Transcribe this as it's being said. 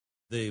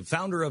The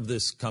founder of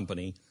this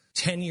company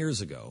 10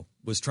 years ago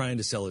was trying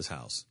to sell his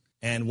house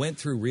and went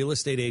through real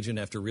estate agent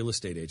after real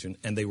estate agent,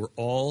 and they were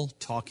all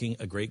talking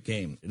a great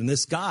game. And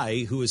this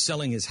guy who is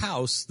selling his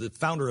house, the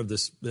founder of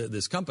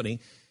this company,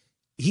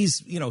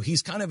 he's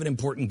kind of an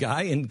important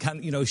guy and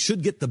kind of,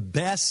 should get the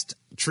best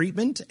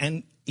treatment.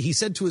 And he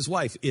said to his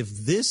wife, if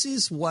this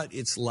is what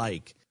it's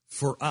like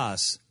for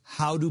us,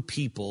 how do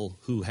people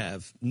who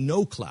have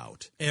no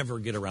clout ever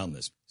get around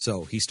this?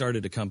 So he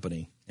started a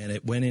company, and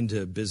it went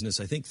into business,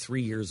 I think,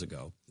 3 years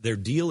ago. Their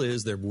deal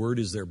is their word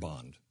is their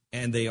bond,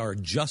 and they are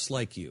just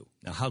like you.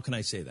 Now, how can I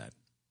say that?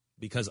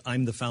 Because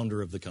I'm the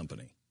founder of the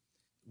company.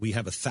 We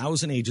have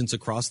 1,000 agents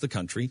across the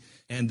country,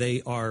 and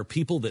they are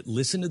people that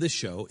listen to this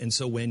show. And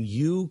so when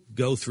you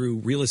go through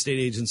Real Estate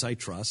Agents I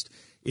Trust,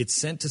 it's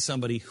sent to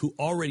somebody who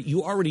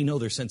you already know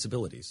their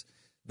sensibilities.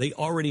 They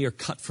already are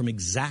cut from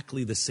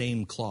exactly the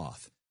same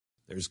cloth.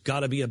 There's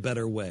got to be a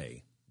better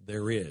way.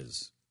 There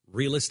is.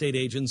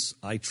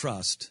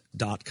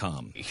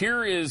 RealestateAgentsITrust.com.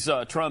 Here is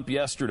Trump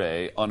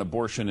yesterday on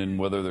abortion and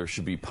whether there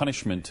should be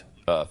punishment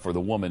for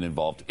the woman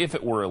involved if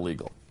it were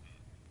illegal.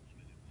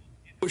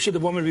 Should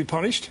the woman be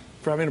punished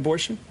for having an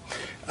abortion?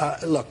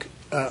 Look.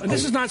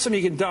 This is not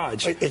something you can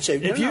dodge.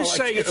 If you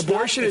say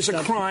abortion is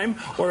a crime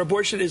or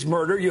abortion is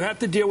murder, you have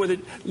to deal with it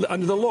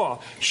under the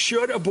law.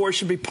 Should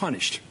abortion be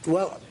punished?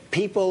 Well,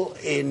 people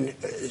in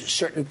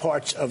certain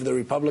parts of the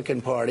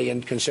Republican Party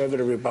and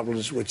conservative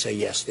Republicans would say,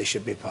 yes, they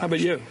should be punished. How about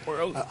you?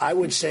 I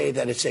would say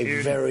that it's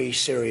a very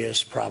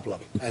serious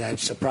problem, and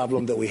it's a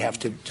problem that we have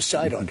to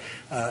decide on.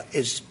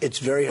 It's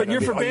very hard. But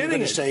you're forbidding it. Are you going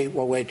to say,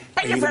 well, wait,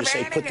 are you going to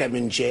say put them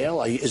in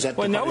jail? Is that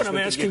well, the no, what I'm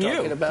asking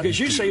you, because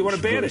you say you want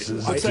to ban it.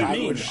 What's that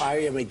mean?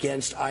 I am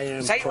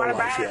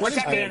pro-life, yes. What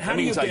does ban? How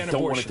do you ban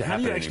abortion? How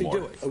do you actually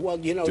do it? Well,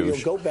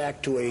 you'll go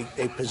back to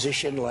a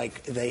position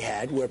like they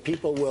had where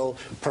people will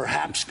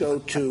perhaps go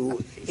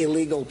to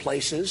illegal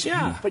places,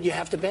 but you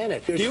have to ban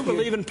it. Do you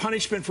believe in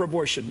punishment for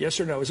abortion? Yes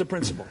or no, as a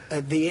principle?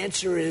 The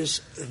answer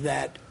is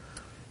that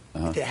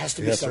there has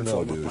to be some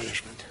form of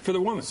punishment. For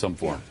the woman? Some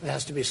form. There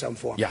has to be some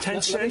form.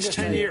 10 cents,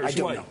 10 years. I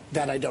don't know.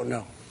 That I don't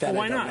know. That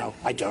why I don't not? know.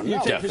 I don't know.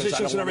 You take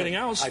positions and everything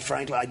else.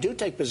 I do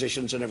take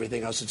positions and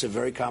everything else. It's a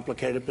very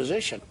complicated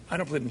position. I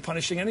don't believe in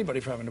punishing anybody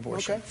for having an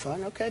abortion. Okay,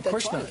 fine. Okay, that's of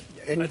course fine. not.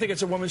 And I think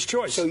it's a woman's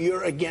choice. So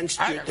you're against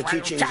the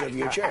teachings of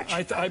your church?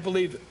 I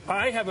believe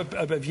I have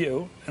a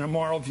view and a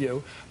moral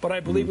view, but I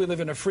believe we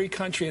live in a free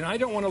country, and I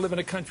don't want to live in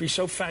a country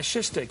so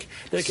fascistic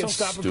that it can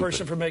stop a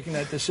person from making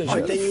that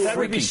decision. That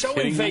would be so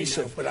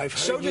invasive,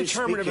 so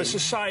determinative of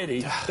society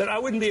that I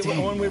wouldn't be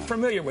one we're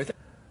familiar with.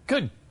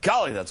 Good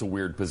golly, that's a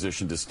weird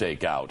position to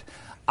stake out.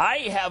 I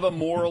have a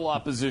moral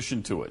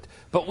opposition to it,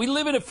 but we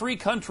live in a free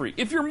country.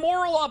 If your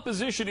moral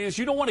opposition is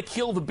you don't want to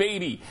kill the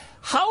baby,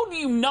 how do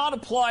you not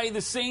apply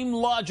the same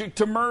logic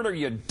to murder,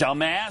 you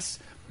dumbass?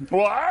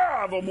 Well,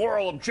 I have a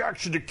moral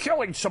objection to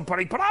killing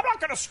somebody, but I'm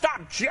not going to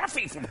stop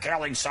Jeffy from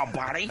killing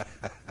somebody.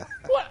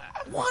 What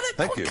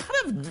kind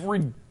of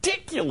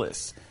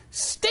ridiculous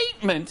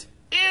statement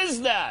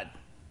is that?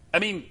 I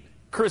mean,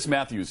 Chris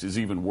Matthews is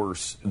even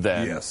worse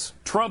than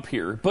Trump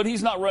here, but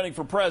he's not running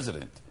for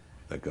president.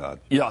 Thank God.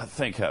 Yeah,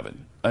 thank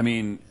heaven. I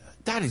mean,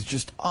 that is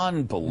just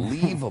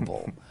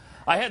unbelievable.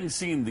 I hadn't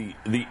seen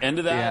the end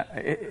of that.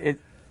 Yeah,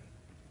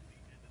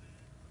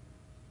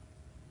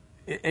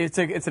 it's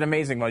an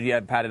amazing one. Yeah,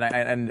 Pat,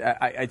 and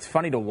it's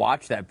funny to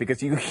watch that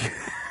because you're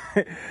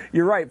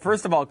right.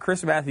 First of all,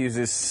 Chris Matthews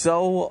is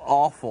so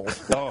awful.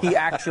 He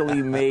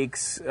actually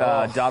makes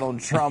Donald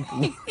Trump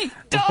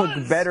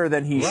look better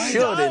than he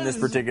should in this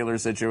particular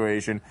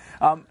situation.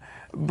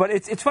 But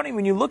it's funny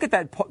when you look at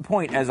that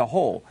point as a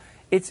whole.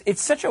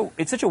 It's such a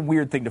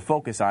weird thing to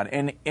focus on,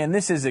 and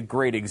this is a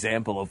great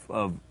example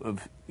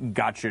of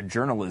gotcha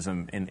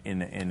journalism in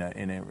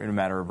a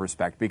matter of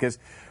respect, because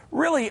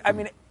really, I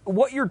mean,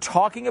 what you're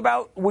talking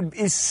about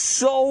is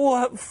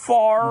so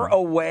far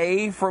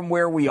away from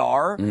where we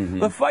are.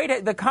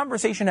 Mm-hmm. The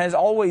conversation has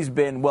always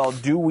been, well,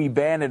 do we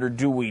ban it or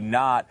do we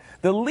not?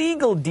 The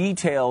legal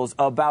details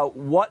about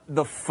what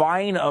the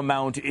fine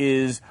amount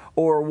is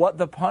or what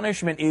the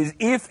punishment is,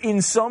 if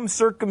in some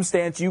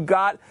circumstance you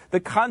got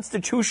the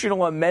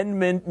constitutional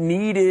amendment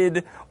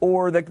needed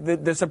or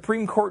the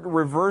Supreme Court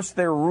reversed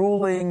their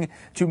ruling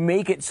to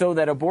make it so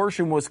that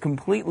abortion was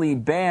completely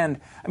banned.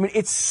 I mean,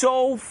 it's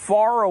so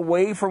far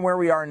away from where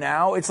we are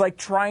now. It's like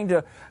trying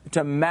to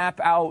map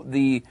out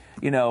the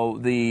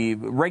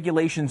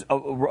regulations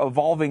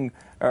revolving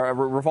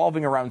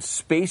around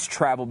space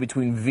travel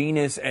between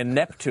Venus and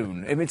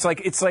Neptune. I mean,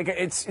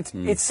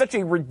 it's such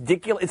a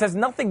ridiculous. It has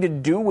nothing to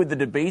do with the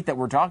debate that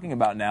we're talking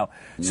about now.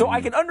 So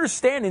I can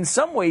understand in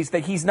some ways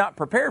that he's not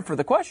prepared for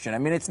the question. I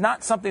mean, it's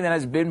not something that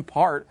has been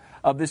part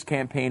of this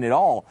campaign at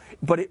all.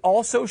 But it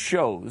also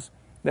shows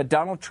that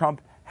Donald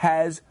Trump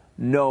has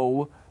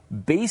no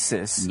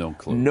basis,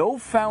 no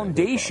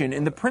foundation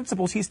in the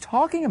principles he's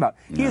talking about.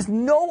 No. He has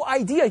no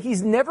idea.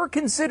 He's never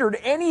considered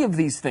any of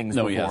these things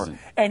before. He hasn't.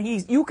 And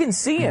you can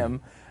see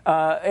him,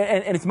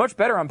 and it's much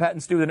better on Pat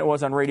and Stu than it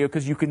was on radio,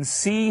 because you can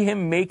see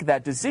him make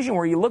that decision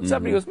where he looks up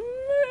and he goes,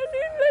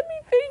 let me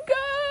think,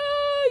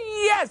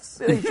 yes.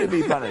 they should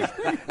be punished.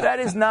 That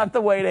is not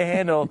the way to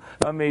handle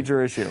a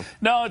major issue.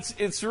 No,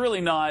 it's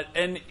really not.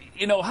 And,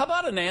 how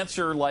about an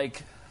answer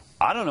like,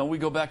 I don't know, we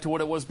go back to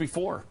what it was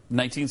before,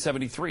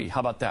 1973. How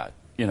about that?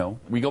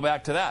 We go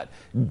back to that.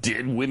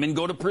 Did women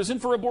go to prison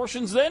for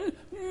abortions then?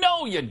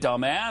 No, you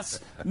dumbass.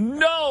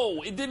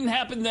 No, it didn't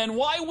happen then.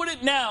 Why would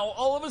it now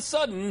all of a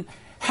sudden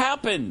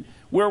happen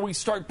where we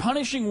start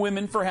punishing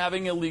women for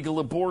having illegal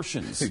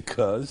abortions?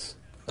 Because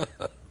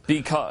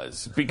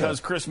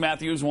Chris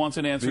Matthews wants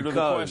an answer to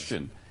the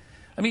question.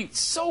 I mean,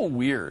 so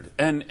weird.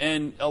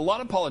 And a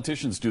lot of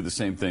politicians do the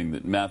same thing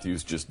that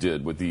Matthews just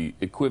did with the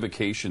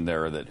equivocation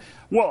there that,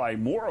 well, I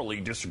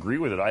morally disagree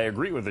with it. I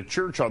agree with the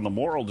church on the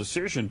moral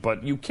decision,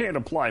 but you can't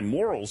apply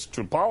morals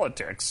to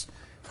politics.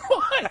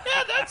 Yeah,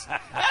 that's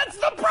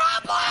the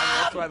problem.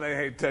 That's why they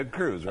hate Ted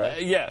Cruz,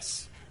 right?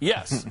 Yes.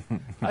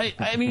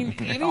 I mean,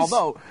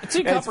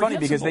 it's funny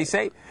because they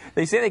say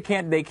they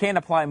can't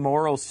apply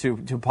morals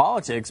to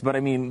politics, but I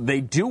mean they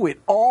do it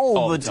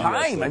all the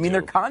time. Yes, I mean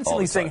they're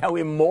constantly saying how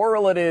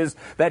immoral it is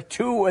that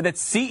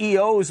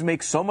CEOs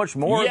make so much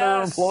more of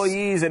their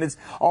employees, and it's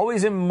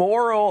always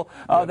immoral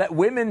that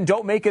women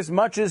don't make as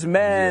much as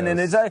men, and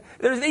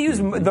they use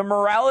the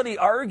morality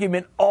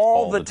argument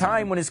all the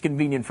time when it's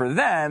convenient for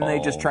them.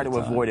 They just try to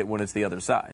avoid it when it's the other side.